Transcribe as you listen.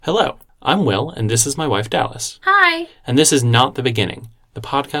Hello, I'm Will, and this is my wife Dallas. Hi! And this is Not the Beginning, the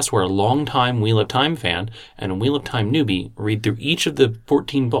podcast where a longtime Wheel of Time fan and a Wheel of Time newbie read through each of the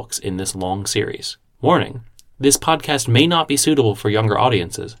 14 books in this long series. Warning, this podcast may not be suitable for younger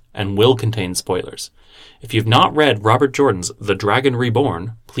audiences and will contain spoilers. If you've not read Robert Jordan's The Dragon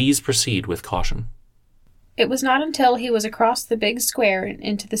Reborn, please proceed with caution. It was not until he was across the big square and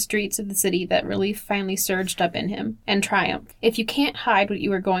into the streets of the city that relief finally surged up in him, and triumph. If you can't hide what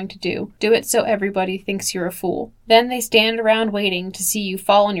you are going to do it so everybody thinks you're a fool. Then they stand around waiting to see you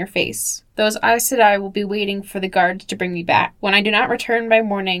fall on your face. Those Aes Sedai will be waiting for the guards to bring me back. When I do not return by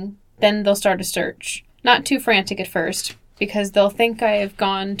morning, then they'll start a search. Not too frantic at first, because they'll think I have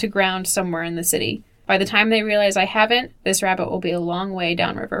gone to ground somewhere in the city. By the time they realize I haven't, this rabbit will be a long way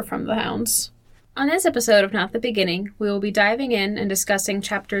downriver from the hounds. On this episode of Not the Beginning, we will be diving in and discussing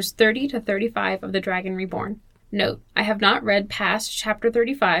chapters 30 to 35 of The Dragon Reborn. Note, I have not read past chapter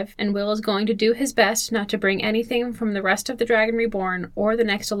 35, and Will is going to do his best not to bring anything from the rest of The Dragon Reborn or the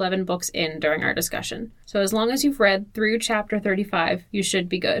next 11 books in during our discussion. So as long as you've read through chapter 35, you should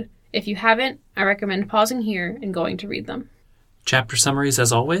be good. If you haven't, I recommend pausing here and going to read them. Chapter summaries,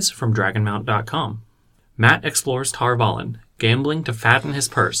 as always, from DragonMount.com. Mat explores Tar Valon, gambling to fatten his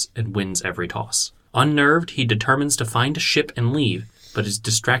purse, and wins every toss. Unnerved, he determines to find a ship and leave, but is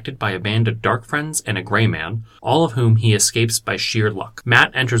distracted by a band of dark friends and a grey man, all of whom he escapes by sheer luck.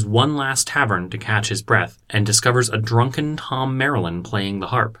 Mat enters one last tavern to catch his breath, and discovers a drunken Tom Merrilin playing the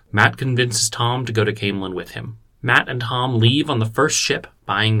harp. Mat convinces Tom to go to Caemlyn with him. Mat and Tom leave on the first ship,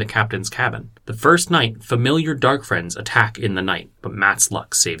 buying the captain's cabin. The first night, familiar dark friends attack in the night, but Mat's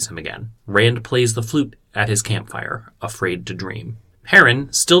luck saves him again. Rand plays the flute at his campfire, afraid to dream.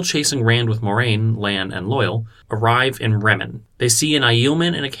 Perrin, still chasing Rand with Moiraine, Lan, and Loial, arrive in Remen. They see an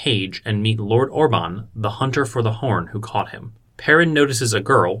Aielman in a cage and meet Lord Orban, the hunter for the horn who caught him. Perrin notices a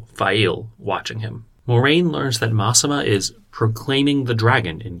girl, Faile, watching him. Moiraine learns that Massima is proclaiming the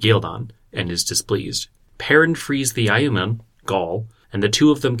dragon in Ghealdan and is displeased. Perrin frees the Aielman, Gaul, and the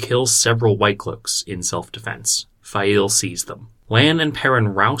two of them kill several White Cloaks in self-defense. Faile sees them. Lan and Perrin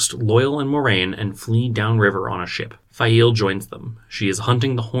roust Loial and Moiraine and flee downriver on a ship. Faile joins them. She is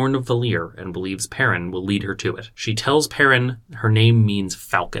hunting the Horn of Valir and believes Perrin will lead her to it. She tells Perrin her name means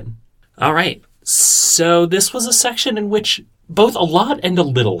falcon. All right, so this was a section in which both a lot and a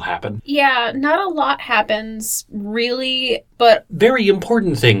little happen. Yeah, not a lot happens, really, but very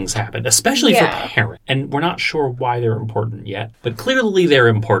important things happen, especially for Perrin. And we're not sure why they're important yet, but clearly they're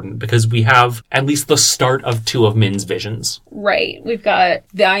important because we have at least the start of two of Min's visions. Right. We've got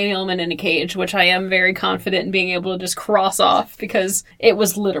the Aielman in a cage, which I am very confident in being able to just cross off because it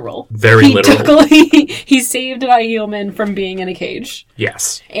was literal. Very literal. He saved an Aielman from being in a cage.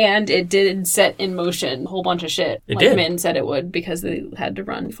 Yes. And it did set in motion a whole bunch of shit. It did. Min said it would because they had to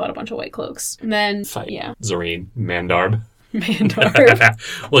run. They fought a bunch of White Cloaks. And then, Zareen, Mandarb.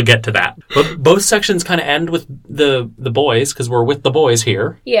 Mandarb. We'll get to that. But both sections kind of end with the boys, because we're with the boys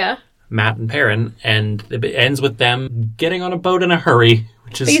here. Yeah. Mat and Perrin, and it ends with them getting on a boat in a hurry,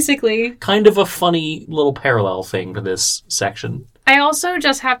 which is basically kind of a funny little parallel thing to this section. I also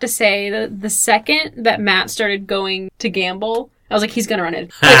just have to say that the second that Mat started going to gamble, I was like, he's gonna run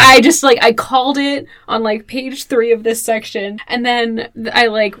it. I called it on page 3 of this section, and then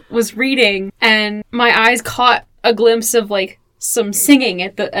I was reading, and my eyes caught a glimpse of some singing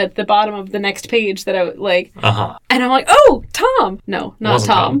at the bottom of the next page that and I'm like, oh, Tom! No, not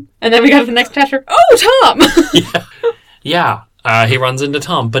Tom. And then we got to the next chapter, oh, Tom! Yeah. He runs into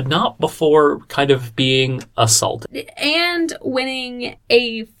Tom, but not before kind of being assaulted. And winning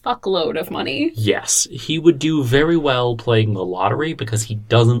a fuckload of money. Yes, he would do very well playing the lottery because he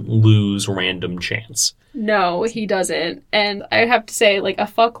doesn't lose random chance. No, he doesn't. And I have to say, a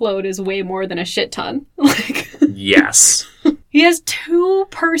fuckload is way more than a shit ton. Yes. He has 2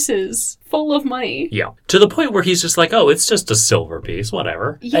 purses full of money. Yeah. To the point where he's just like, oh, it's just a silver piece,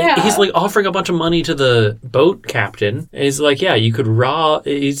 whatever. Yeah. And he's offering a bunch of money to the boat captain. And he's like, yeah, you could rob...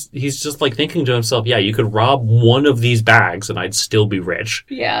 He's just thinking to himself, yeah, you could rob one of these bags and I'd still be rich.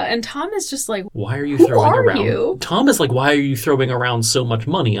 Yeah, and Tom is just like, why are you who throwing are around... you? Tom is like, why are you throwing around so much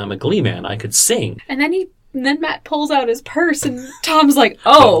money? I'm a glee man. I could sing. And then Mat pulls out his purse and Tom's like,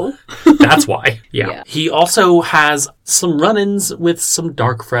 oh. That's why. Yeah. He also has some run-ins with some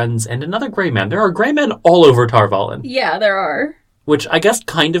dark friends and another gray man. There are gray men all over Tar Valon. Yeah, there are. Which I guess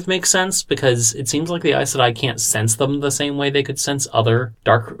kind of makes sense because it seems like the Aes Sedai can't sense them the same way they could sense other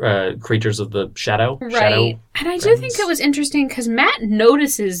dark creatures of the shadow. Right. Shadow and I do friends. think it was interesting because Matt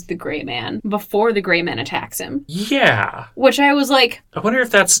notices the Gray Man before the Gray Man attacks him. Yeah. Which I was like... I wonder if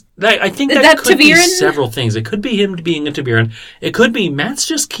that's... I think Is that that could be Taviran? several things. It could be him being a Taviran. It could be Matt's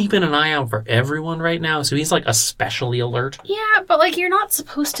just keeping an eye out for everyone right now, so he's like especially alert. Yeah, but like you're not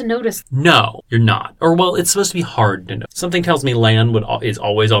supposed to notice. No, you're not. Or, well, it's supposed to be hard to know. Something tells me Lan is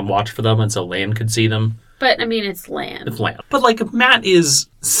always on watch for them, and so Lan could see them. But, I mean, it's Lan. It's Lan. But, like, Matt is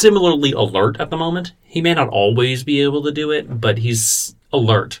similarly alert at the moment. He may not always be able to do it, but he's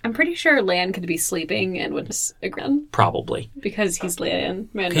alert. I'm pretty sure Lan could be sleeping and would just again. Probably. Because he's Lan.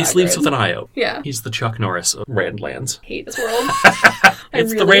 He sleeps with an eye open. Yeah. He's the Chuck Norris of Randlands. I hate this world.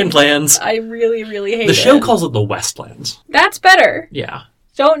 It's the Randlands. I really, really hate it. The show calls it the Westlands. That's better. Yeah.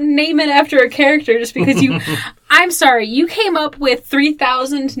 Don't name it after a character just because you... I'm sorry, you came up with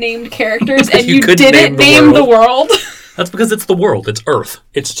 3,000 named characters and you couldn't didn't name the world. That's because it's the world. It's Earth.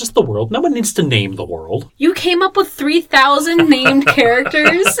 It's just the world. No one needs to name the world. You came up with 3,000 named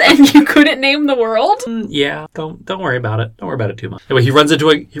characters and you couldn't name the world? Yeah, don't worry about it. Don't worry about it too much. Anyway, he runs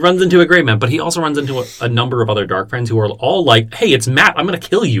into a Gray Man, but he also runs into a number of other Dark Friends who are all like, "Hey, it's Matt. I'm going to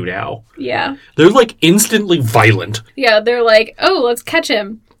kill you now." Yeah. They're like instantly violent. Yeah, they're like, "Oh, let's catch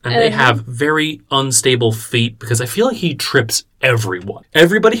him." And they have very unstable feet because I feel like he trips everyone.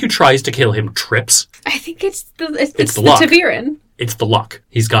 Everybody who tries to kill him trips. I think it's the luck. Taviran. It's the luck.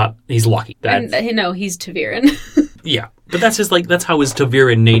 He's lucky. No, he's Taviran. Yeah. But that's how his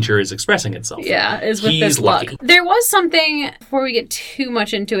Taviran nature is expressing itself. Yeah, is with He's this luck. lucky. There was something, before we get too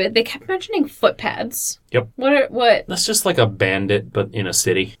much into it, they kept mentioning footpads. Yep. What? That's just like a bandit, but in a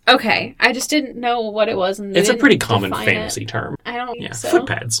city. Okay, I just didn't know what it was. And It's a didn't pretty common define fantasy it. term. I don't think Yeah, so.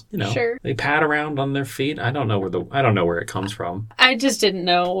 footpads. Sure. They pad around on their feet. I don't know where it comes from. I just didn't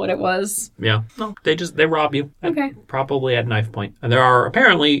know what it was. Yeah, no, they rob you. Okay. Probably at knife point, and there are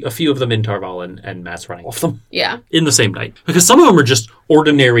apparently a few of them in Tarval, and Matt's running off them Yeah. in the same night because some of them are just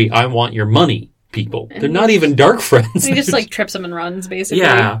ordinary. I want your money people. They're not even dark friends. He just like trips him and runs, basically.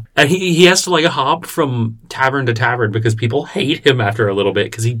 Yeah, and he has to like hop from tavern to tavern because people hate him after a little bit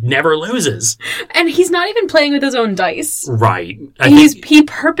because he never loses. And he's not even playing with his own dice. Right. He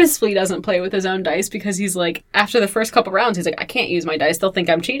purposefully doesn't play with his own dice because he's like, after the first couple rounds, he's like, I can't use my dice. They'll think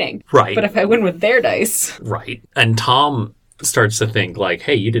I'm cheating. Right. But if I win with their dice. Right. And Tom starts to think like,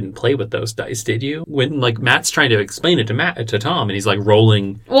 hey, you didn't play with those dice, did you? When like Matt's trying to explain it to Tom, and he's like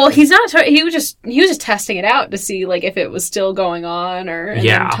rolling. Well, he's not. He was just testing it out to see like if it was still going on, and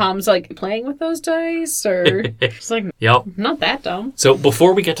Yeah. then Tom's like playing with those dice, or it's like, Yep. not that dumb. So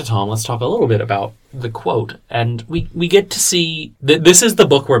before we get to Tom, let's talk a little bit about the quote. And we get to see this is the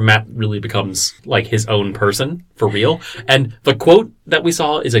book where Matt really becomes like his own person for real. And the quote that we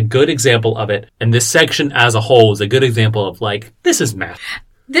saw is a good example of it. And this section as a whole is a good example of like, this is Matt.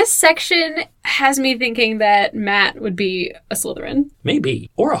 This section has me thinking that Matt would be a Slytherin. Maybe.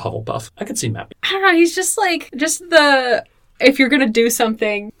 Or a Hufflepuff. I could see Matt. I don't know. He's just the. If you're gonna do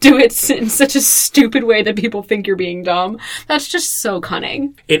something, do it in such a stupid way that people think you're being dumb. That's just so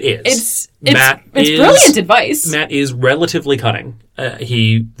cunning. It is. It's brilliant advice. Matt is relatively cunning.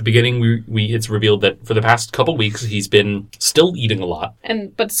 The beginning, it's revealed that for the past couple weeks, he's been still eating a lot.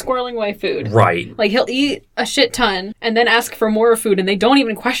 But squirreling away food. Right. Like, he'll eat a shit ton and then ask for more food, and they don't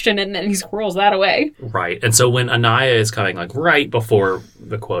even question it, and then he squirrels that away. Right. And so when Anaya is coming, like, right before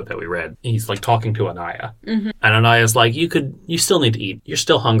the quote that we read, he's, like, talking to Anaya. Mm-hmm. And Anaya's like, you still need to eat. You're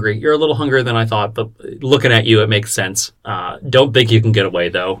still hungry. You're a little hungrier than I thought, but looking at you, it makes sense. Don't think you can get away,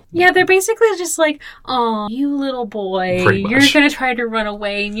 though. Yeah, they're basically just like, oh, you little boy, you're going to try to run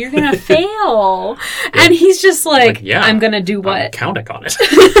away, and you're going to fail. Yeah. And he's just like, yeah, I'm going to do what? I'm counting on it.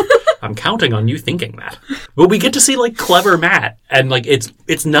 I'm counting on you thinking that. But we get to see, like, clever Matt. And, like,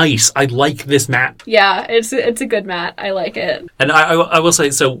 it's nice. I like this Matt. Yeah, it's a good Matt. I like it. And I will say,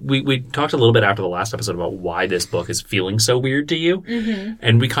 so we talked a little bit after the last episode about why this book is feeling so weird to you. Mm-hmm.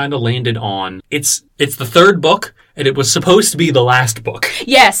 And we kind of landed on, it's the third book, and it was supposed to be the last book.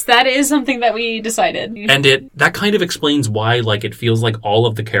 Yes, that is something that we decided. And that kind of explains why, like, it feels like all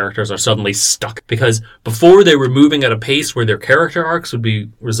of the characters are suddenly stuck. Because before they were moving at a pace where their character arcs would be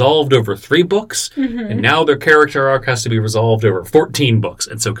resolved over 3 books, mm-hmm. and now their character arc has to be resolved over 14 books.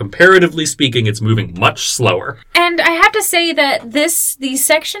 And so comparatively speaking, it's moving much slower. And I have to say that these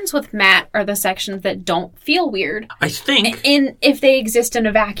sections with Matt are the sections that don't feel weird. I think. If they exist in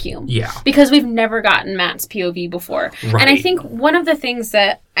a vacuum. Yeah. Because we've never gotten Matt's POV before. Right. And I think one of the things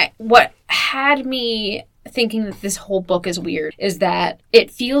that what had me thinking that this whole book is weird is that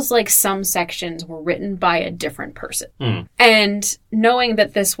it feels like some sections were written by a different person. And knowing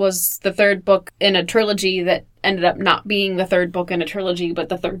that this was the third book in a trilogy that ended up not being the third book in a trilogy, but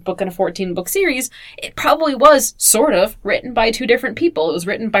the third book in a 14-book series, it probably was sort of written by two different people. It was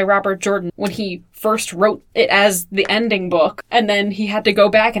written by Robert Jordan when he first wrote it as the ending book, and then he had to go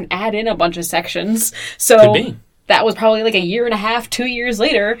back and add in a bunch of sections. So Could be. That was probably like a year and a half, 2 years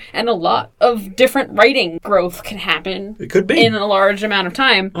later, and a lot of different writing growth can happen. It could be. In a large amount of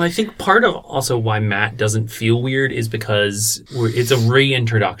time. Well, I think part of also why Matt doesn't feel weird is because it's a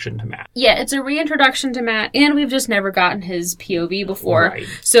reintroduction to Matt. Yeah, it's a reintroduction to Matt, and we've just never gotten his POV before. Right.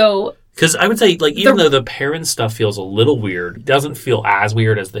 So... Because I would say, like, even though the Perrin stuff feels a little weird, it doesn't feel as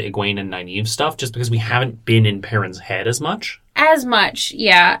weird as the Egwene and Nynaeve stuff, just because we haven't been in Perrin's head as much. As much,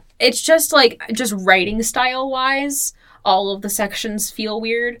 yeah. It's just, like, just writing style-wise, all of the sections feel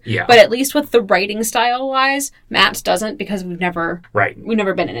weird. Yeah. But at least with the writing style-wise, Matt's doesn't, because we've never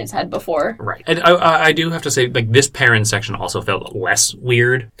been in his head before. Right. And I do have to say, like, this Perrin section also felt less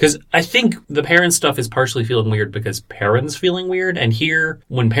weird. Because I think the Perrin stuff is partially feeling weird because Perrin's feeling weird. And here,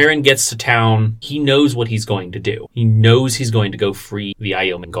 when Perrin gets to town, he knows what he's going to do. He knows he's going to go free the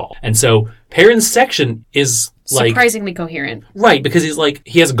Iomen Gaul. And so Perrin's section is, like... surprisingly coherent. Right, because he's like,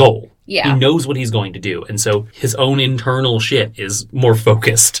 he has a goal. Yeah. He knows what he's going to do. And so his own internal shit is more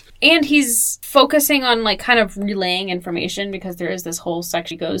focused. And he's focusing on, like, kind of relaying information because there is this whole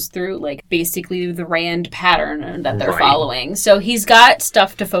section goes through, like, basically the Rand pattern that they're following. So he's got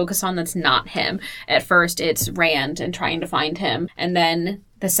stuff to focus on that's not him. At first, it's Rand and trying to find him. And then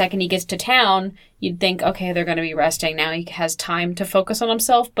the second he gets to town, you'd think, okay, they're going to be resting. Now he has time to focus on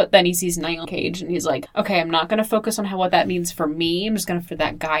himself. But then he sees Niall in the cage and he's like, okay, I'm not going to focus on what that means for me. I'm just going to for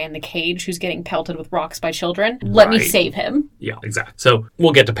that guy in the cage who's getting pelted with rocks by children. Let me save him. Yeah, exactly. So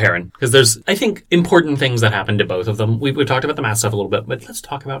we'll get to Perrin because there's, I think, important things that happen to both of them. We've talked about the Matt stuff a little bit, but let's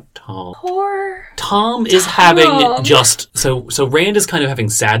talk about Tom. Poor Tom is having just... So Rand is kind of having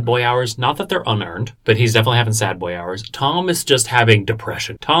sad boy hours. Not that they're unearned, but he's definitely having sad boy hours. Tom is just having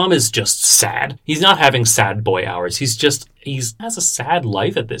depression. Tom is just sad. He's not having sad boy hours. He has a sad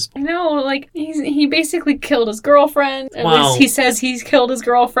life at this point. I know, like, he basically killed his girlfriend. At least he says he's killed his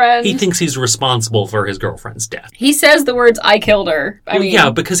girlfriend. He thinks he's responsible for his girlfriend's death. He says the words, I killed her. I mean,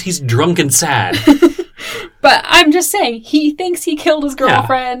 yeah, because he's drunk and sad. But I'm just saying, he thinks he killed his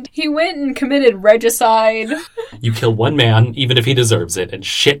girlfriend. Yeah. He went and committed regicide. You kill one man, even if he deserves it, and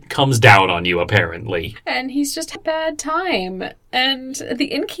shit comes down on you, apparently. And he's just had a bad time. And the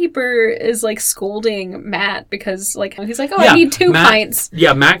innkeeper is, like, scolding Matt because, like, he's like, I need 2 pints.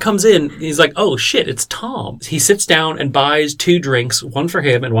 Yeah, Matt comes in. He's like, oh, shit, it's Tom. He sits down and buys 2 drinks, one for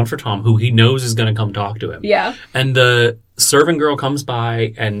him and one for Tom, who he knows is going to come talk to him. Yeah. And the servant girl comes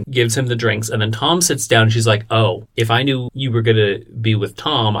by and gives him the drinks, and then Tom sits down and she's like, oh, if I knew you were gonna be with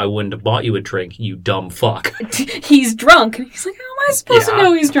Tom, I wouldn't have bought you a drink, you dumb fuck. He's drunk. And he's like, how am I supposed to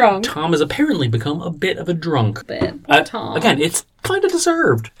know he's drunk? Tom has apparently become a bit of a drunk. Tom. Again, it's kind of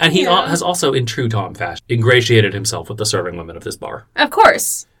deserved. And he has also, in true Tom fashion, ingratiated himself with the serving women of this bar. Of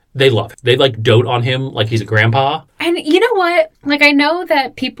course. They love it. They, like, dote on him like he's a grandpa. And you know what? Like, I know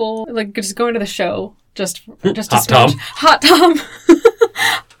that people, like, just going to the show... Just Hot Tom. Hot Tom.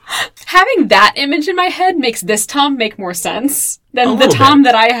 Having that image in my head makes this Tom make more sense than the Tom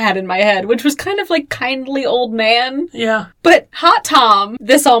that I had in my head, which was kind of like kindly old man. Yeah. But Hot Tom,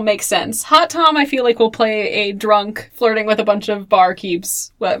 this all makes sense. Hot Tom, I feel like, will play a drunk flirting with a bunch of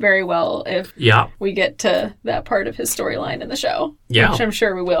barkeeps very well if we get to that part of his storyline in the show. Yeah. Which I'm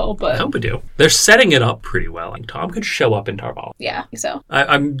sure we will, but... I hope we do. They're setting it up pretty well. Like, Tom could show up in Tar Valon. Yeah, I think so.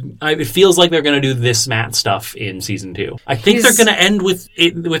 It feels like they're going to do this Matt stuff in season 2. I think they're going to end with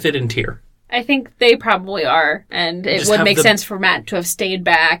it in Tyr. I think they probably are, and it would make sense for Matt to have stayed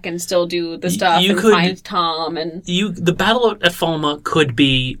back and still do the stuff find Tom. And the battle at Falma could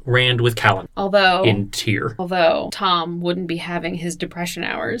be Rand with Callan. In Tyr. Although Tom wouldn't be having his depression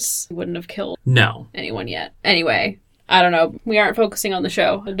hours. He wouldn't have killed anyone yet. Anyway, I don't know. We aren't focusing on the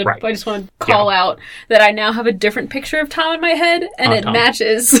show. Right. I just want to call out that I now have a different picture of Tom in my head, and it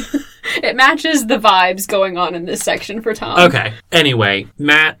matches... It matches the vibes going on in this section for Tom. Okay. Anyway,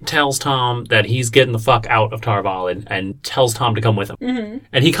 Matt tells Tom that he's getting the fuck out of Tar Valon and tells Tom to come with him. Mm-hmm.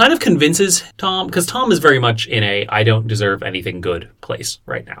 And he kind of convinces Tom, because Tom is very much in a I don't deserve anything good place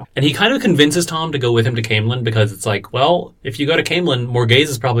right now. And he kind of convinces Tom to go with him to Caemlyn because it's like, well, if you go to Caemlyn, Morghese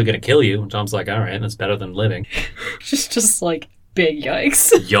is probably going to kill you. And Tom's like, all right, that's better than living. just like, big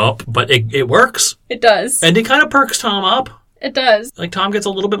yikes. Yup, but it works. It does. And it kind of perks Tom up. It does. Like, Tom gets a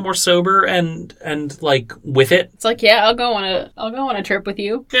little bit more sober and like, with it. It's like, yeah, I'll go on a trip with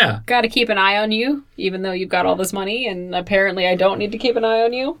you. Yeah. Gotta keep an eye on you, even though you've got all this money, and apparently I don't need to keep an eye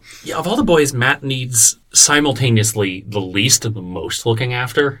on you. Yeah, of all the boys, Matt needs simultaneously the least and the most looking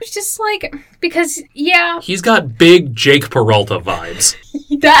after. It's just like, because, yeah, He's got big Jake Peralta vibes.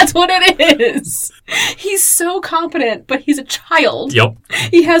 that's what it is. He's so competent, but he's a child. Yep.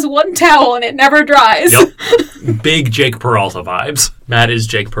 He has one towel and it never dries. Yep. Big Jake Peralta vibes. Matt is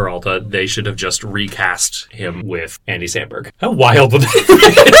Jake Peralta. They should have just recast him with Andy Samberg. How wild would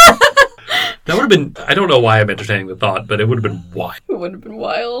that be? That would have been... I don't know why I'm entertaining the thought, but it would have been wild. It would have been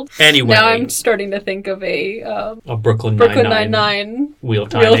wild. Anyway. Now I'm starting to think of a Brooklyn Nine-Nine Wheel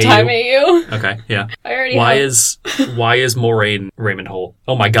Time AU. Okay, yeah. I already Why is Moraine Raymond Holt?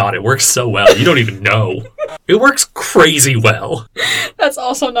 Oh my god, it works so well. You don't even know. It works crazy well. That's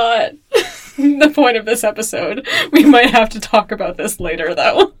also not the point of this episode. We might have to talk about this later,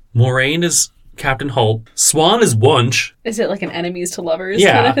 though. Moraine is Captain Holt. Swan is Wunsch. Is it like an enemies to lovers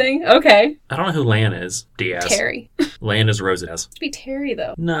Yeah. kind of thing? Okay. I don't know who Lan is. Diaz. Terry. Lan is Rosaz. It'd be Terry,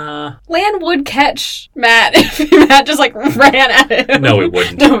 though. Nah. Lan would catch Matt if Matt just, like, ran at him. No, it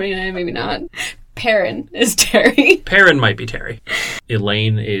wouldn't. No, maybe not. Perrin is Terry. Perrin might be Terry.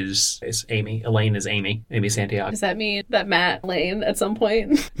 Elaine is Amy. Elaine is Amy. Amy Santiago. Does that mean that Matt Lane at some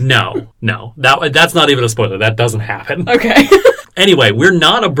point? No. That's not even a spoiler. That doesn't happen. Okay. Anyway, we're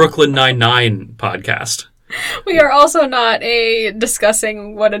not a Brooklyn Nine-Nine podcast. We are also not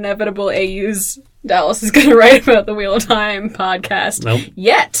discussing what inevitable AUs Dallas is going to write about the Wheel of Time podcast. Nope.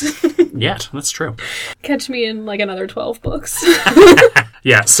 Yet. Yet. That's true. Catch me in like another 12 books.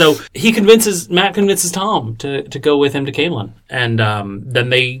 Yeah, so Matt convinces Tom to go with him to Camelin. And then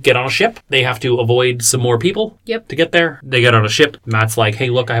they get on a ship. They have to avoid some more people Yep. to get there. They get on a ship. Matt's like, hey,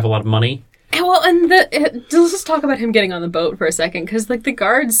 look, I have a lot of money. Let's just talk about him getting on the boat for a second, because, like, the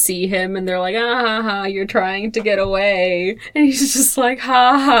guards see him, and they're like, you're trying to get away. And he's just like,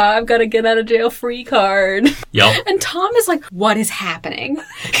 I've got a get out of jail free card. Yep. And Tom is like, what is happening?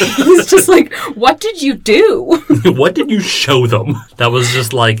 He's just like, what did you do? What did you show them? That was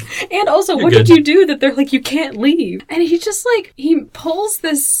just like... And also, You're what good. did you do that they're like, you can't leave? And he just, like, he pulls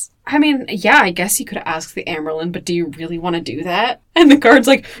this... I mean, yeah, I guess he could have asked the Amerlin, but do you really want to do that? And the guard's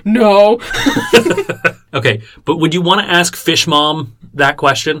like, no. Okay, but would you want to ask Fish Mom that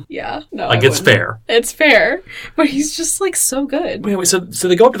question? Yeah, no. Like, I it's wouldn't. fair. It's fair. But he's just, like, so good. Wait, so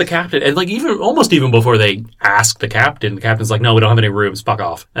they go up to the captain, and, like, almost even before they ask the captain's like, no, we don't have any rooms, fuck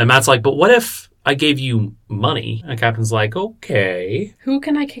off. And Matt's like, but what if I gave you money? And the captain's like, okay. Who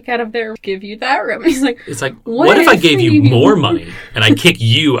can I kick out of there to give you that room? He's like, It's like, what if I gave you more money and I kick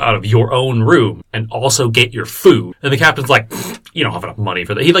you out of your own room and also get your food? And the captain's like, you don't have enough money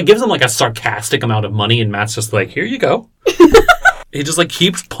for that. He, like, gives him, like, a sarcastic amount of money, and Matt's just like, here you go. He just, like,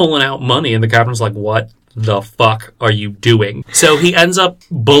 keeps pulling out money, and the captain's like, what the fuck are you doing? So he ends up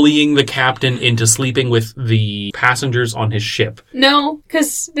bullying the captain into sleeping with the passengers on his ship. No,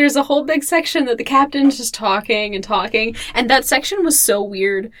 because there's a whole big section that the captain's just talking and talking, and that section was so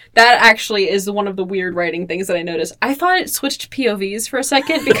weird. That actually is one of the weird writing things that I noticed. I thought it switched POVs for a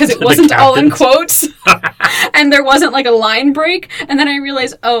second because it wasn't all in quotes, and there wasn't like a line break, and then I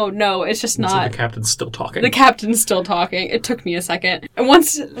realized, oh no, it's just So not. the captain's still talking. The captain's still talking. It took me a second. And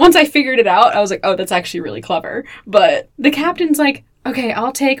once I figured it out, I was like, oh, that's actually really clever. But the captain's like, okay,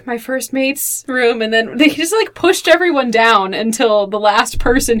 I'll take my first mate's room. And then they just, like, pushed everyone down until the last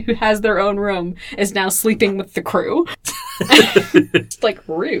person who has their own room is now sleeping with the crew. It's, like,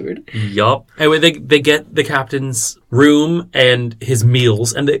 rude. Yup. Anyway, they get the captain's room and his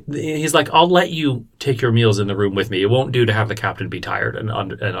meals, and he's like, I'll let you take your meals in the room with me. It won't do to have the captain be tired and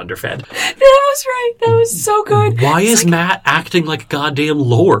underfed. That was right. That was so good. Why is Matt acting like a goddamn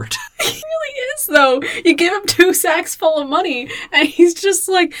lord? He really is, though. You give him 2 sacks full of money, and he's just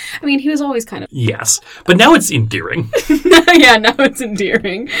like, I mean, he was always kind of... Yes. But now it's endearing. Yeah, now it's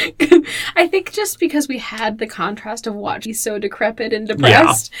endearing. I think just because we had the contrast of watching he's so decrepit and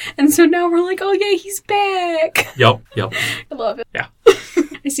depressed, and so now we're like, oh yeah, he's back. Yep. I love it. Yeah.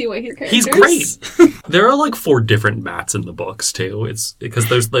 I see why he's He's great. There are like 4 different Matts in the books too. It's because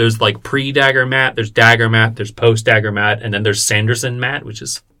there's like pre-Dagger Matt, there's Dagger Matt, there's post-Dagger Matt, and then there's Sanderson Matt, which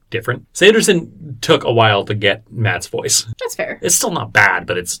is different. Sanderson took a while to get Matt's voice. That's fair. It's still not bad,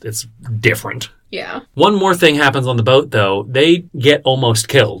 but it's different. Yeah. One more thing happens on the boat though. They get almost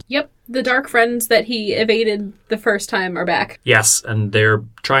killed. Yep. The dark friends that he evaded the first time are back. Yes, and they're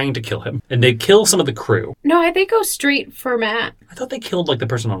trying to kill him. And they kill some of the crew. No, they go straight for Matt. I thought they killed, like, the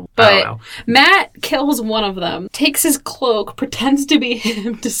person on... But I don't know. Matt kills one of them, takes his cloak, pretends to be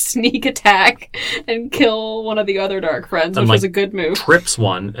him to sneak attack and kill one of the other dark friends, which was a good move. Trips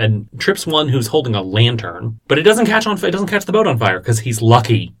one who's holding a lantern, but it doesn't catch the boat on fire because he's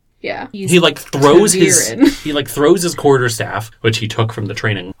lucky. Yeah. He throws his quarterstaff, which he took from the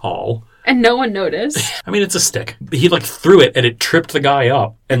training hall. And no one noticed. I mean, it's a stick. He threw it and it tripped the guy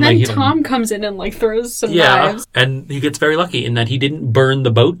up. And then Tom comes in and throws some knives. And he gets very lucky in that he didn't burn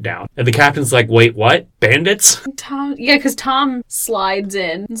the boat down. And the captain's like, wait, what? Bandits? Because Tom slides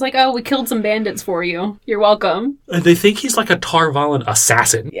in. It's like, oh, we killed some bandits for you. You're welcome. And they think he's like a Tar Valon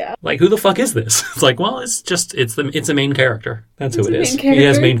assassin. Yeah. Like, who the fuck is this? It's like, well, it's the main character. That's who it is. Character. He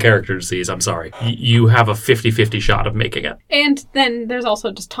has main character disease. I'm sorry. You have a 50-50 shot of making it. And then there's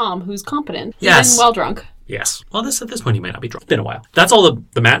also just Tom, who's competent. Yes. Even well drunk. Yes. Well, at this point, he might not be drunk. It's been a while. That's all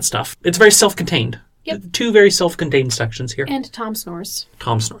the Matt stuff. It's very self-contained. Yep. 2 very self-contained sections here. And Tom snores.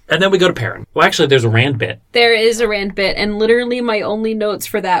 And then we go to Perrin. Well, actually, there's a Rand bit. There is a Rand bit, and literally my only notes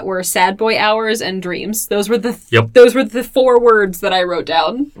for that were sad boy hours and dreams. Those were the 4 words that I wrote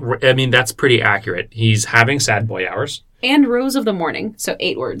down. I mean, that's pretty accurate. He's having sad boy hours. And Rose of the Morning, so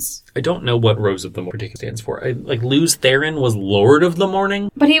 8 words. I don't know what Rose of the Morning particularly stands for. Luz Theron was Lord of the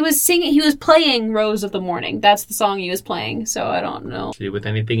Morning. But he was playing Rose of the Morning. That's the song he was playing, so I don't know. To do with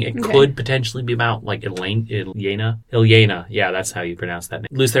anything. It could potentially be about, Ilyena. Yeah, that's how you pronounce that name.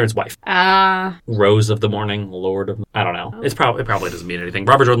 Luz Theron's wife. Rose of the Morning, Lord of... I don't know. It probably doesn't mean anything.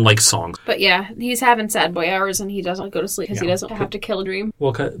 Robert Jordan likes songs. But yeah, he's having sad boy hours and he doesn't go to sleep because he doesn't have to kill a dream.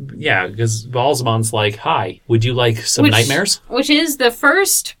 Well, because Valzamon's like, hi, would you like some nightmares? Which is the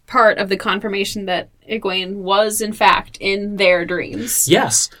first part of the confirmation that Egwene was, in fact, in their dreams.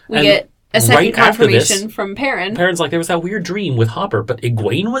 Yes. We get a second confirmation from Perrin. Perrin's like, there was that weird dream with Hopper, but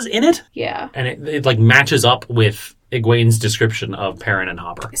Egwene was in it? Yeah. And it matches up with Egwene's description of Perrin and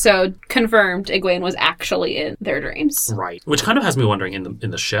Hopper. So, confirmed, Egwene was actually in their dreams. Right. Which kind of has me wondering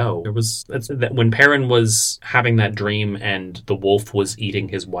in the show. When Perrin was having that dream and the wolf was eating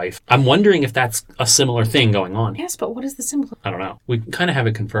his wife. I'm wondering if that's a similar thing going on. Yes, but what is the symbol? I don't know. We kind of have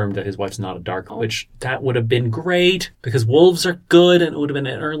it confirmed that his wife's not a dark, which that would have been great because wolves are good and it would have been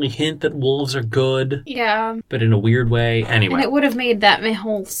an early hint that wolves are good. Yeah. But in a weird way. Anyway. And it would have made that my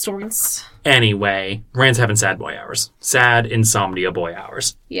whole stories. Anyway, Rand's having sad boy hours. Sad insomnia boy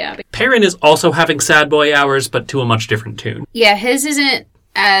hours. Yeah. Perrin is also having sad boy hours, but to a much different tune. Yeah, his isn't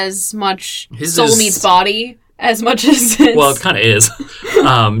as much soul meets body as much as it's... Well, it kind of is.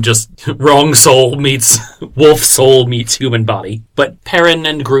 Just wrong soul meets... wolf soul meets human body. But Perrin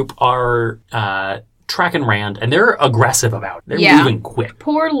and group are... tracking Rand, and they're aggressive about it. They're moving quick.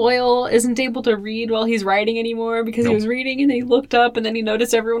 Poor Loyal isn't able to read while he's writing anymore because he was reading and he looked up and then he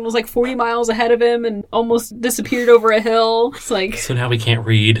noticed everyone was 40 miles ahead of him and almost disappeared over a hill. It's like... So now we can't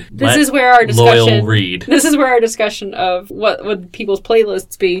read. This is where our discussion... Loyal read. This is where our discussion of what would people's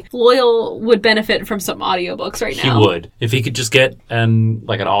playlists be. Loyal would benefit from some audiobooks right now. He would. If he could just get an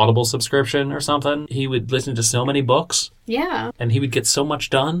Audible subscription or something, he would listen to so many books. Yeah. And he would get so much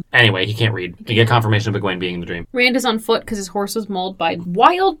done. Anyway, he can't read. You get confirmation of Egwene being in the dream. Rand is on foot because his horse was mauled by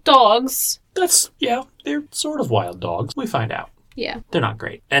wild dogs. They're sort of wild dogs. We find out. Yeah. They're not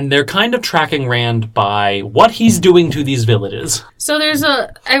great. And they're kind of tracking Rand by what he's doing to these villages. So there's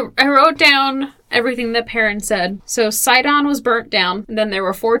I wrote down everything that Perrin said. So Sidon was burnt down, and then there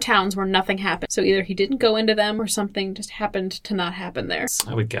were 4 towns where nothing happened. So either he didn't go into them or something just happened to not happen there.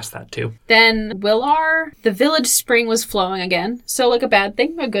 I would guess that too. Then Willar, the village spring was flowing again. So a bad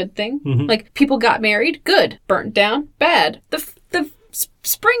thing, a good thing. Mm-hmm. People got married, good. Burnt down, bad. The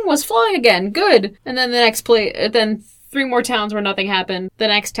spring was flowing again, good. And then the next then 3 more towns where nothing happened. The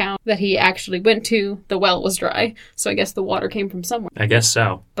next town that he actually went to, the well was dry. So I guess the water came from somewhere. I guess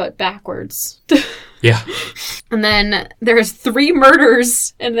so. But backwards. Yeah. And then there's 3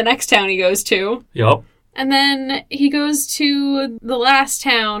 murders in the next town he goes to. Yup. And then he goes to the last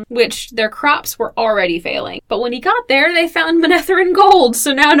town, which their crops were already failing. But when he got there, they found Manetheren gold,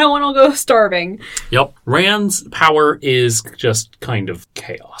 so now no one will go starving. Yep. Rand's power is just kind of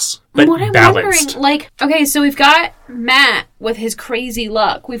chaos. But what I'm balanced. wondering, okay, so we've got Matt with his crazy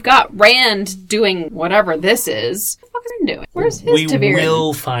luck. We've got Rand doing whatever this is. What the fuck is he doing? Where's his We Ta'veren?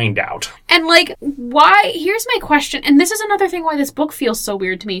 will find out. And, why... Here's my question, and this is another thing why this book feels so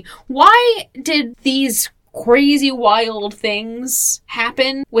weird to me. Why did these crazy wild things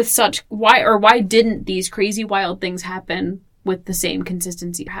happen with such... Why didn't these crazy wild things happen with the same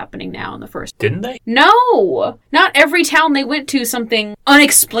consistency happening now in the first. Didn't they? No! Not every town they went to, something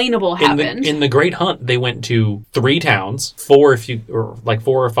unexplainable happened. In the Great Hunt, they went to 3 towns, 4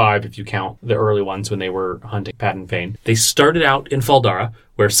 or 5 if you count the early ones when they were hunting Padan Fain. They started out in Faldara,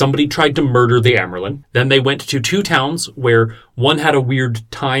 where somebody tried to murder the Amerlin. Then they went to 2 towns where one had a weird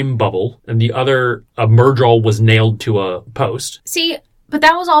time bubble, and the other, a Murdral was nailed to a post. See, but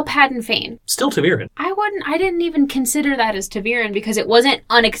that was all Padan Fain. Still Taviran. I didn't even consider that as Taviran because it wasn't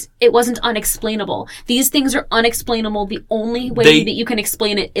unexplainable. These things are unexplainable. The only way that you can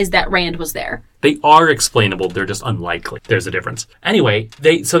explain it is that Rand was there. They are explainable. They're just unlikely. There's a difference. Anyway,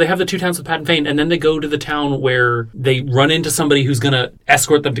 they have the 2 towns with Padan Fain, and then they go to the town where they run into somebody who's going to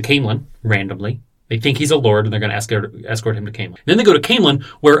escort them to Caemlyn randomly. They think he's a lord, and they're going to escort him to Caemlyn. Then they go to Caemlyn,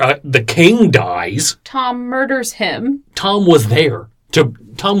 where the king dies. Tom murders him. Tom was there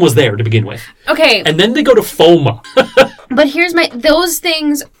to begin with. Okay. And then they go to Foma. But here's those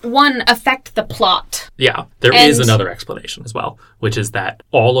things, one, affect the plot. Yeah, there is another explanation as well, which is that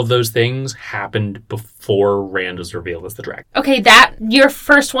all of those things happened before Rand was revealed as the dragon. Okay, your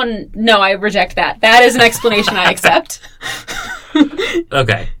first one, no, I reject that. That is an explanation I accept.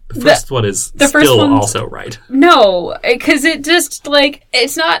 Okay. The first one is still also right. No, because it just,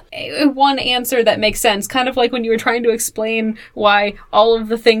 it's not one answer that makes sense. Kind of like when you were trying to explain why all of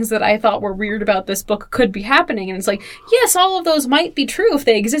the things that I thought were weird about this book could be happening. And it's like, yes, all of those might be true if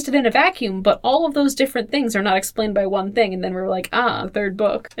they existed in a vacuum, but all of those different things are not explained by one thing. And then we're like, third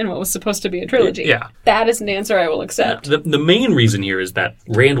book in what was supposed to be a trilogy. Yeah. That is an answer I will accept. The main reason here is that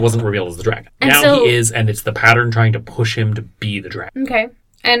Rand wasn't revealed as the dragon. Now he is, and it's the pattern trying to push him to be the dragon. Okay.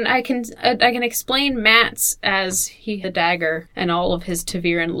 And I can explain Matt's as he had a dagger and all of his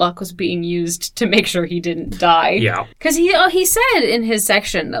Taviran luck was being used to make sure he didn't die. Yeah. Because he said in his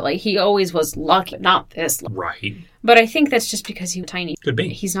section that he always was lucky, not this lucky. Right. But I think that's just because he was tiny. Could be.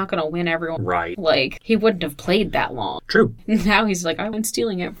 He's not going to win everyone. Right. He wouldn't have played that long. True. Now he's like, I've been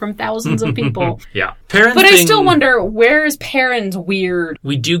stealing it from thousands of people. Yeah. I still wonder, where is Perrin's weird?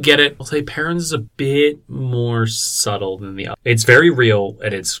 We do get it. I'll say Perrin's is a bit more subtle than the other. It's very real,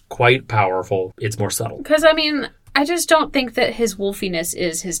 and it's quite powerful. It's more subtle. Because, I just don't think that his wolfiness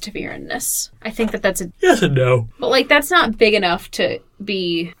is his Taviranness. I think that that's a... Yes and no. But, that's not big enough to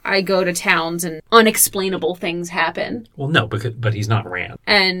be, I go to towns and unexplainable things happen. Well, no, but he's not Rand.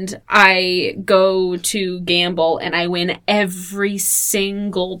 And I go to gamble and I win every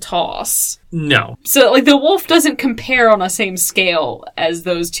single toss. No. So, the wolf doesn't compare on the same scale as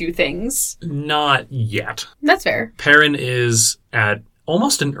those two things. Not yet. That's fair. Perrin is at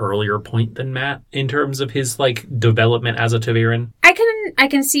almost an earlier point than Matt in terms of his development as a Taviran. I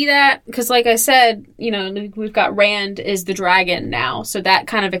can see that because, like I said, we've got Rand is the dragon now, so that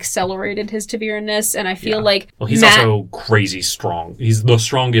kind of accelerated his Taviranness, and I feel he's also crazy strong. He's the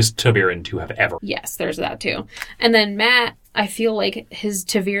strongest Taviran to have ever. Yes, there's that too. And then Matt, I feel like his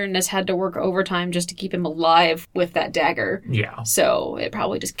Taviranness had to work overtime just to keep him alive with that dagger. Yeah. So it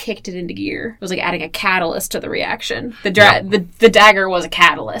probably just kicked it into gear. It was like adding a catalyst to the reaction. The dagger was a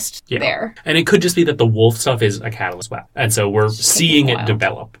catalyst there. And it could just be that the wolf stuff is a catalyst as well. And so we're seeing it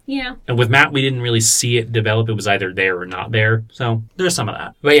develop. Yeah. And with Matt, we didn't really see it develop. It was either there or not there. So there's some of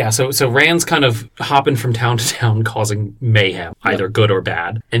that. But yeah, so Rand's kind of hopping from town to town causing mayhem, either good or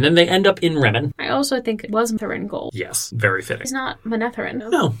bad. And then they end up in Remen. I also think it was Manetheren Gold. Yes, very fitting. He's not Manetheren.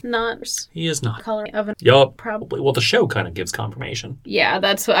 No. Not. He is not. Color of an... Yup. Probably. Well, the show kind of gives confirmation. Yeah,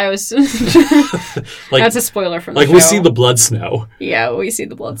 that's what I was... that's a spoiler from the show. We see the blood snow. Yeah, we see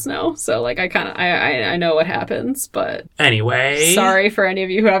the blood snow. So, I know what happens, but... Anyway... Sorry for any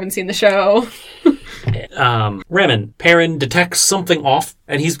of you who haven't seen the show. Remen, Perrin detects something off,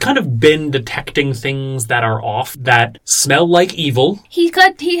 and he's kind of been detecting things that are off that smell like evil. He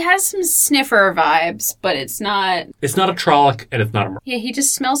has some sniffer vibes, but it's not... It's not a Trolloc, and it's not a... Yeah, he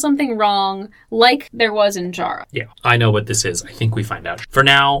just smells something wrong, like there was in Jara. Yeah, I know what this is. I think we find out. For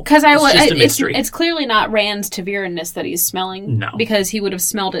now, it's just a mystery. It's clearly not Rand's Taviranness that he's smelling. No. Because he would have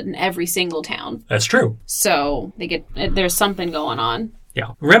smelled it in every single town. That's true. So, there's something going on.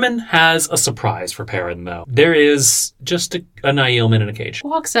 Yeah. Remen has a surprise for Perrin, though. There is just an Aielman in a cage.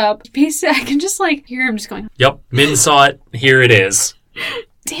 Walks up. I can just, hear him just going... Yep. Min saw it. Here it is.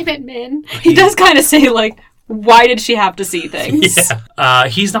 Damn it, Min. He does kind of say, why did she have to see things? Yeah.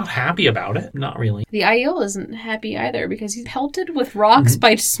 He's not happy about it. Not really. The Aiel isn't happy either because he's pelted with rocks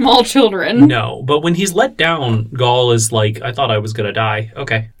by small children. No, but when he's let down, Gaul is like, I thought I was going to die.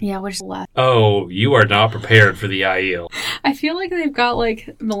 Okay. Yeah, which is left. Oh, you are not prepared for the Aiel. I feel like they've got,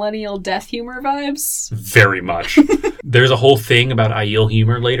 millennial death humor vibes. Very much. There's a whole thing about Aiel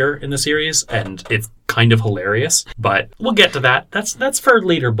humor later in the series, and it's kind of hilarious. But we'll get to that. That's for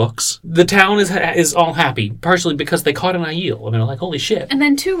later books. The town is all happy, partially because they caught an Aiel, and they're like, holy shit. And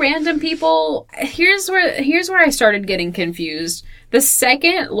then two random people. Here's where I started getting confused. The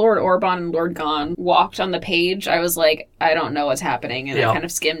second Lord Orban and Lord Gon walked on the page, I was like, I don't know what's happening. And I kind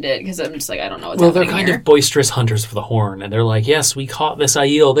of skimmed it because I'm just like, I don't know what's happening. Well, they're kind of boisterous hunters for the horn. And they're like, yes, we caught this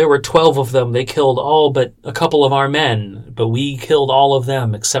Aiel. There were 12 of them. They killed all but a couple of our men. But we killed all of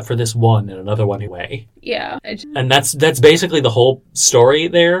them except for this one and another one away. Yeah. And that's basically the whole story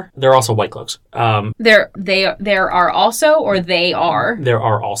there. They're also White Cloaks. There are also, or they are? There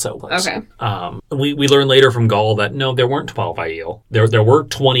are also cloaks. Okay. We learn later from Gaul that no, there weren't 12 Aiel. There were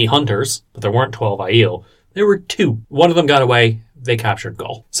 20 hunters, but there weren't 12 Aiel. There were 2. One of them got away. They captured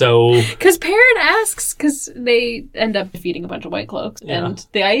Gaul. So... Because Perrin asks, because they end up defeating a bunch of White Cloaks, and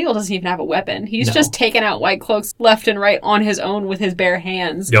the Aiel doesn't even have a weapon. He's just taking out White Cloaks left and right on his own with his bare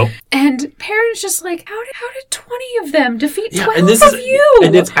hands. Yep. And Perrin's just like, how did 20 of them defeat 12 and of you?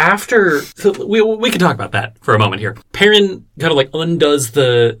 And it's after... We can talk about that for a moment here. Perrin kind of like undoes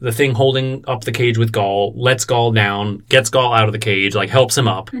the thing holding up the cage with Gaul, lets Gaul down, gets Gaul out of the cage, like helps him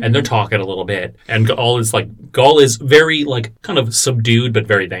up, and they're talking a little bit. And Gaul is very like kind of subdued but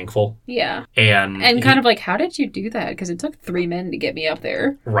very thankful. Yeah. And kind of like, how did you do that? Because it took 3 men to get me up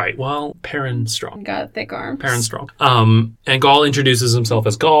there. Right. Well, Perrin's strong. Got thick arms. Perrin's strong. And Gaul introduces himself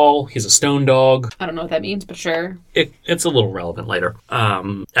as Gaul. He's a stone dog. I don't know what that means, but sure. It's a little relevant later.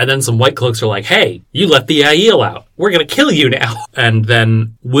 And then some White Cloaks are like, hey, you let the Aiel out. We're going to kill you now. And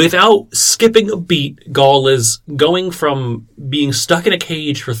then without skipping a beat, Gaul is going from being stuck in a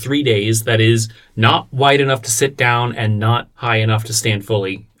cage for 3 days that is not wide enough to sit down and not high enough to stand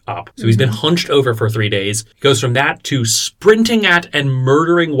fully up. So he's been hunched over for 3 days. He goes from that to sprinting at and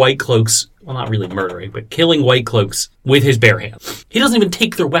murdering White Cloaks. Well, not really murdering, but killing White Cloaks with his bare hands. He doesn't even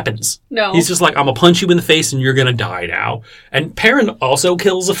take their weapons. No. He's just like, I'm gonna punch you in the face and you're gonna die now. And Perrin also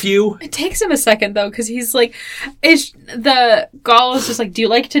kills a few. It takes him a second, though, because he's like... the Gaul is just like, do you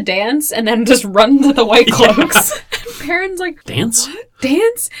like to dance? And then just run to the White Cloaks. And Perrin's like... Dance? What?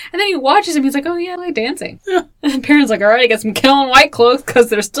 Dance? And then he watches him. He's like, oh, yeah, I like dancing. Yeah. And Perrin's like, all right, I guess I'm killing White Cloaks because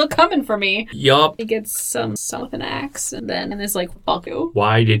they're still coming for me. Yup. He gets some with an axe and is like, fuck you.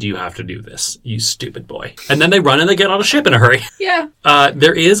 Why did you have to do this, you stupid boy? And then they run and they get on a ship in a hurry. Yeah.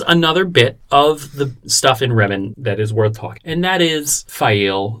 There is another bit of the stuff in Remen that is worth talking. And that is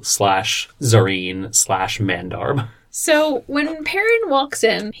Fael / Zareen / Mandarb. So when Perrin walks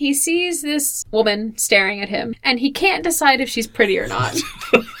in, he sees this woman staring at him, and he can't decide if she's pretty or not.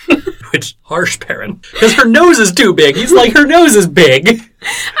 Which, harsh Perrin. Because her nose is too big. He's like, her nose is big.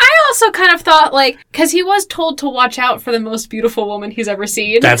 I also kind of thought, like, because he was told to watch out for the most beautiful woman he's ever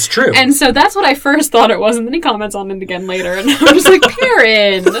seen. That's true. And so that's what I first thought it was, and then he comments on it again later, and I'm just like,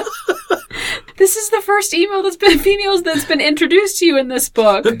 Perrin! This is the first females that's been introduced to you in this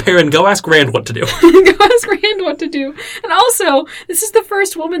book. Perrin, go ask Rand what to do. Go ask Rand what to do. And also, this is the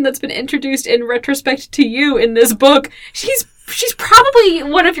first woman that's been introduced in retrospect to you in this book. She's probably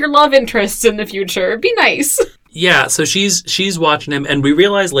one of your love interests in the future. Be nice. Yeah, so she's watching him, and we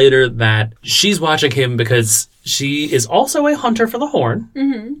realize later that she's watching him because she is also a hunter for the Horn,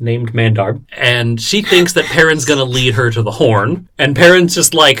 named Mandarb, and she thinks that Perrin's gonna lead her to the Horn, and Perrin's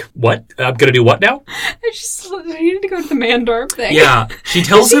just like, what? I'm gonna do what now? You need to go to the Mandarb thing. Yeah, she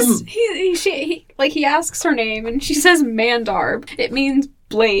tells him... He asks her name, and she says Mandarb. It means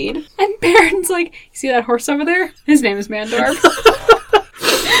blade. And Perrin's like, you see that horse over there? His name is Mandarb.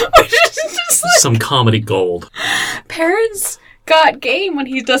 Some comedy gold. Perrin's got game when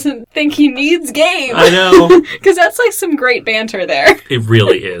he doesn't think he needs game. I know. Because that's like some great banter there. It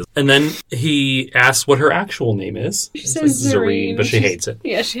really is. And then he asks what her actual name is. She says like Zareen, but she hates it.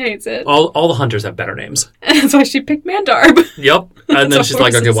 Yeah, she hates it. All the hunters have better names. And that's why she picked Mandarb. Yep. And then she's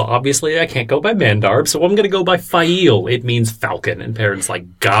like, horses. okay, well, obviously I can't go by Mandarb, so I'm going to go by Fael. It means falcon. And Perrin's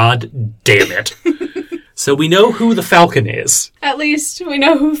like, God damn it. So we know who the Falcon is. At least we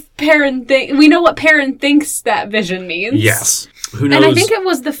know who we know what Perrin thinks that vision means. Yes. Who knows? And I think it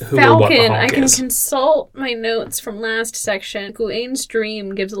was the Falcon. I can is. consult my notes from last section. Guane's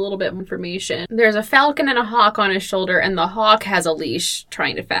dream gives a little bit more information. There's a falcon and a hawk on his shoulder, and the hawk has a leash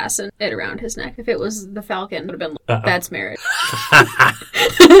trying to fasten it around his neck. If it was the Falcon, it would have been that's marriage.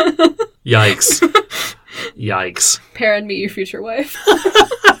 Yikes. Yikes. Perrin, meet your future wife.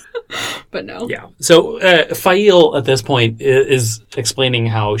 But no. Yeah. So Fael at this point is explaining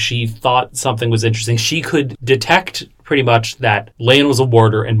how she thought something was interesting. She could detect pretty much that Lan was a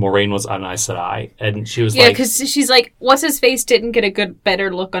warder and Moraine was an Aes Sedai. And she was Yeah, like... because she's like, what's-his-face didn't get a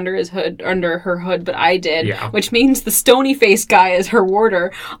better look under her hood, but I did. Yeah. Which means the stony-faced guy is her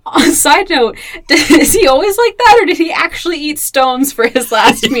warder. Side note, is he always like that, or did he actually eat stones for his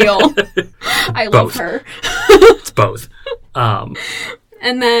last meal? I love her. It's both.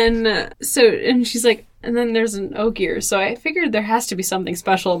 And then, and she's like, and then there's an Ogier, so I figured there has to be something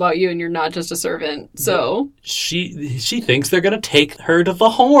special about you and you're not just a servant, so... She thinks they're gonna take her to the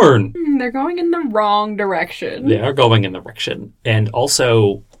Horn. They're going in the wrong direction. They are going in the direction. And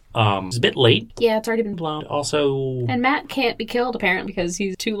also, it's a bit late. Yeah, it's already been blown. Also... And Matt can't be killed, apparently, because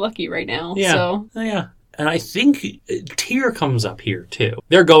he's too lucky right now, Yeah. so... Yeah. And I think Tyr comes up here, too.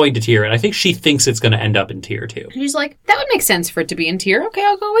 They're going to Tyr, and I think she thinks it's going to end up in Tyr, too. She's like, that would make sense for it to be in Tyr. Okay,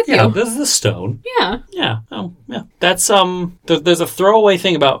 I'll go with Yeah, you. this is the stone. Yeah. Yeah. Oh, yeah. That's, there's a throwaway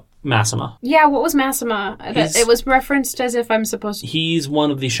thing about Massima. Yeah, what was Massima? It was referenced as if I'm supposed to... He's one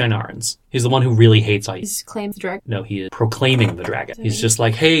of the Shinarans. He's the one who really hates Aes. He's claimed the dragon. No, he is proclaiming the dragon. He's just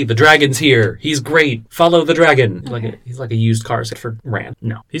like, hey, the dragon's here. He's great. Follow the dragon. Okay. He's like a used car set for Rand.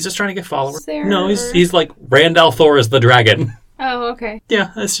 No, he's just trying to get followers. There- No, he's like, Rand al'Thor is the dragon. Oh, okay. Yeah,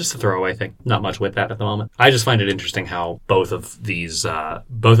 it's just a throwaway thing. Not much with that at the moment. I just find it interesting how both of these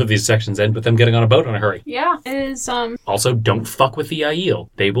sections end with them getting on a boat in a hurry. Yeah, it is, Also, don't fuck with the Aiel.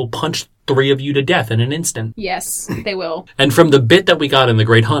 They will punch 3 of you to death in an instant. Yes, they will. And from the bit that we got in the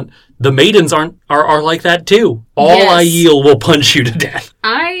Great Hunt, the maidens are like that too. All Yes. Aiel will punch you to death.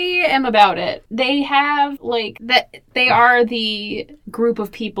 I am about it. They have, they are the group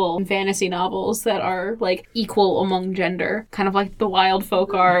of people in fantasy novels that are, equal among gender. Kind of like the wild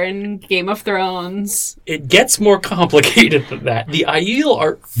folk are in Game of Thrones. It gets more complicated than that. The Aiel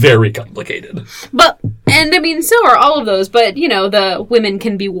are very complicated. And I mean, so are all of those, but, the women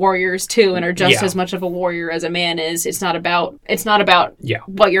can be warriors too and are just as much of a warrior as a man is. It's not about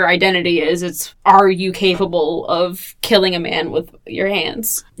what your identity is. It's, are you capable of killing a man with your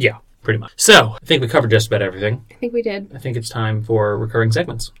hands? Yeah, pretty much. So, I think we covered just about everything. I think we did. I think it's time for recurring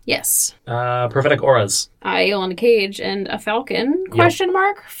segments. Yes. Prophetic auras. Aiel in a cage and a falcon, question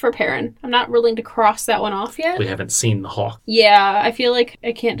mark, for Perrin. I'm not willing to cross that one off yet. We haven't seen the hawk. Yeah, I feel like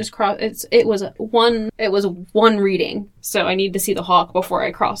I can't just cross. It was one reading, so I need to see the hawk before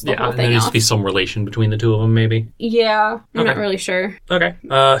I cross the whole There thing needs off. to be some relation between the two of them, maybe. Yeah, I'm Okay. not really sure. Okay.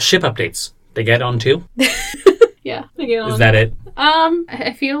 Ship updates. They get on too? Yeah, I get on. Is that it?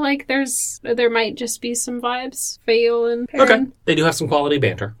 I feel like there might just be some vibes. Fael and Perrin. Okay. They do have some quality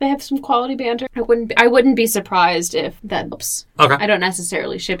banter. They have some quality banter. I wouldn't be surprised if that helps. Okay. I don't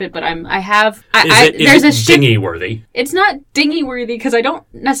necessarily ship it, but there's Is a it ship. dingy worthy? It's not dingy worthy because I don't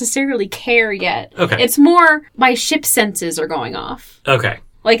necessarily care yet. Okay. It's more my ship senses are going off. Okay.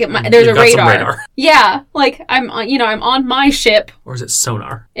 There's a You've got some radar. radar. Yeah, I'm on my ship. Or is it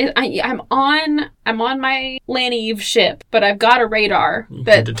sonar? I'm on my Lanive ship, but I've got a radar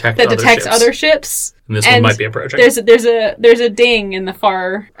that detect detects other other ships. And this one might be approaching. There's a ding in the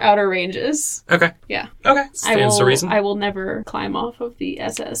far outer ranges. Okay. Yeah. Okay. Stands to reason. I will never climb off of the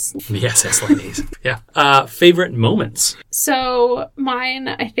SS. The SS ladies. Yeah. Favorite moments? So mine,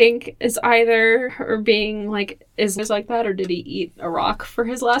 I think, is either her being is like that, or did he eat a rock for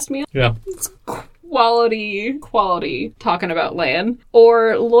his last meal? Yeah. Quality talking about Lan,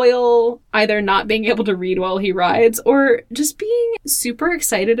 or Loyal either not being able to read while he rides, or just being super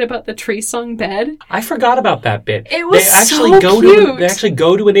excited about the tree sung bed. I forgot about that bit. It was They actually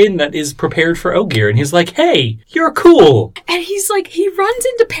go to an inn that is prepared for Ogier, and he's like, "Hey, you're cool." And he's like, he runs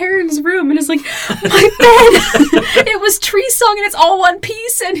into Perrin's room and is like, "My bed, it was tree sung and it's all one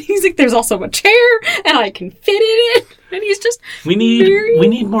piece." And he's like, "There's also a chair and I can fit it in." And he's just We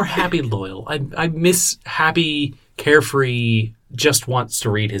need more happy Loyal. I miss happy, carefree, just wants to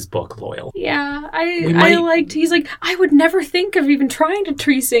read his book Loyal. Yeah, he's like, "I would never think of even trying to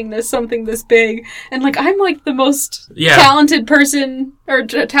tree sing something this big." And I'm the most talented person, or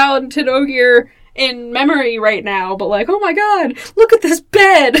talented Ogier in memory right now, but oh my god, look at this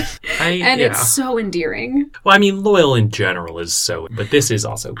bed. It's so endearing. Well, I mean, Loyal in general is so, but this is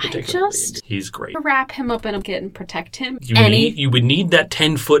also particularly, he's great. Wrap him up in a blanket and protect him. You would need that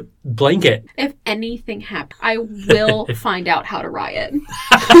 10-foot blanket. If anything happens, I will find out how to riot.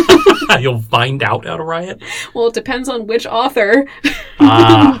 You'll find out how to riot? Well, it depends on which author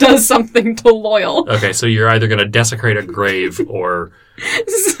does something to Loyal. Okay, so you're either going to desecrate a grave or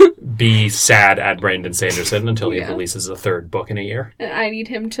be sad at Brandon Sanderson until he Yeah. releases a third book in a year. And I need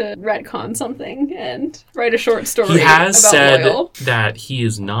him to retcon something and write a short story He has about said Loyal. that he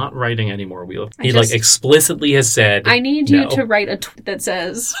is not writing any more Wheel of... I He, just- explicitly has said... I need no. you to write a tweet that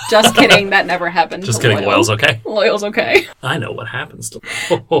says, just kidding, that never happened. Just to kidding, Loyal. Loyal's okay. Loyal's okay. I know what happens to...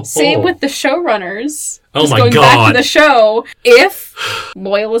 Same with the showrunners. Oh Just my going back God. to the show, if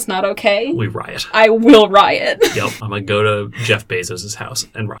Loyal is not okay, We riot. I will riot. Yep, I'm gonna go to Jeff Bezos' house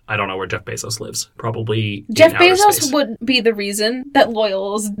and riot. I don't know where Jeff Bezos lives. Probably Jeff in outer Bezos space. would be the reason that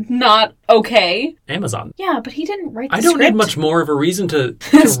Loyal is not okay. Amazon. Yeah, but he didn't write the I don't script. need much more of a reason to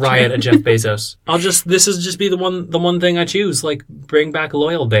riot at Jeff Bezos. This is just be the one thing I choose. Bring back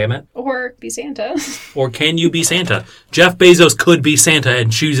Loyal, damn it. Or be Santa. Or can you be Santa? Jeff Bezos could be Santa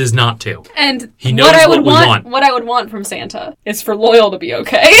and chooses not to. And He knows what I would what we want. what I would want from Santa is for Loyal to be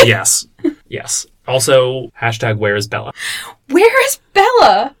okay. Yes. Yes. Also, hashtag where is Bella? Where is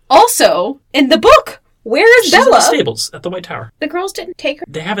Bella? Also, in the book, where is She's in Bella? the stables at the White Tower. The girls didn't take her.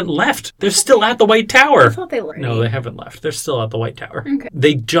 They haven't left. They're still at the White I Tower. thought they were. No, they haven't left. They're still at the White Tower. Okay.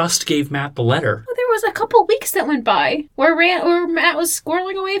 They just gave Matt the letter. There was a couple weeks that went by where Matt was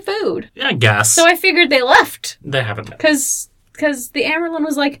squirreling away food. I guess. So I figured they left. They haven't. Because the Amerlin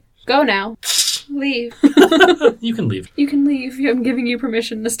was like, go now. Leave. You can leave. You can leave. I'm giving you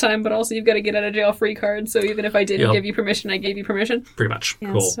permission this time, but also you've got to get out of jail free card. So even if I didn't Yep. give you permission, I gave you permission. Pretty much.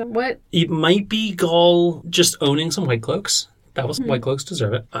 Yeah, Cool. so what? It might be Gaul just owning some White Cloaks. That was White Cloaks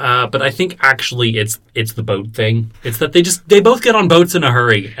deserve it. But I think actually it's the boat thing. It's that they both get on boats in a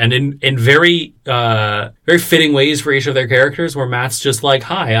hurry and in very very fitting ways for each of their characters. Where Matt's just like,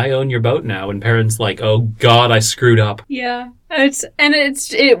 "Hi, I own your boat now," and Perrin's like, "Oh God, I screwed up." Yeah.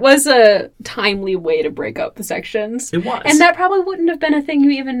 It was a timely way to break up the sections. It was. And that probably wouldn't have been a thing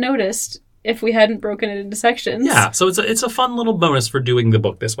you even noticed if we hadn't broken it into sections. Yeah, so it's a fun little bonus for doing the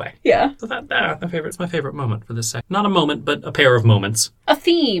book this way. Yeah. So it's my favorite moment for this section. Not a moment, but a pair of moments. A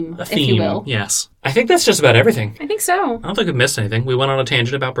theme, A theme, if you will. yes. I think that's just about everything. I think so. I don't think we missed anything. We went on a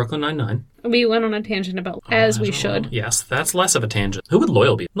tangent about Brooklyn Nine-Nine. We went on a tangent about as we should. Yes, that's less of a tangent. Who would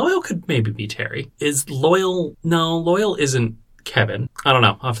Loyal be? Loyal could maybe be Terry. Is Loyal... No, Loyal isn't Kevin. I don't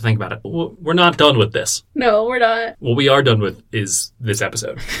know. I'll have to think about it. We're not done with this. No, we're not. What we are done with is this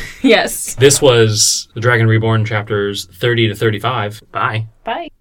episode. Yes. This was The Dragon Reborn chapters 30 to 35. Bye. Bye.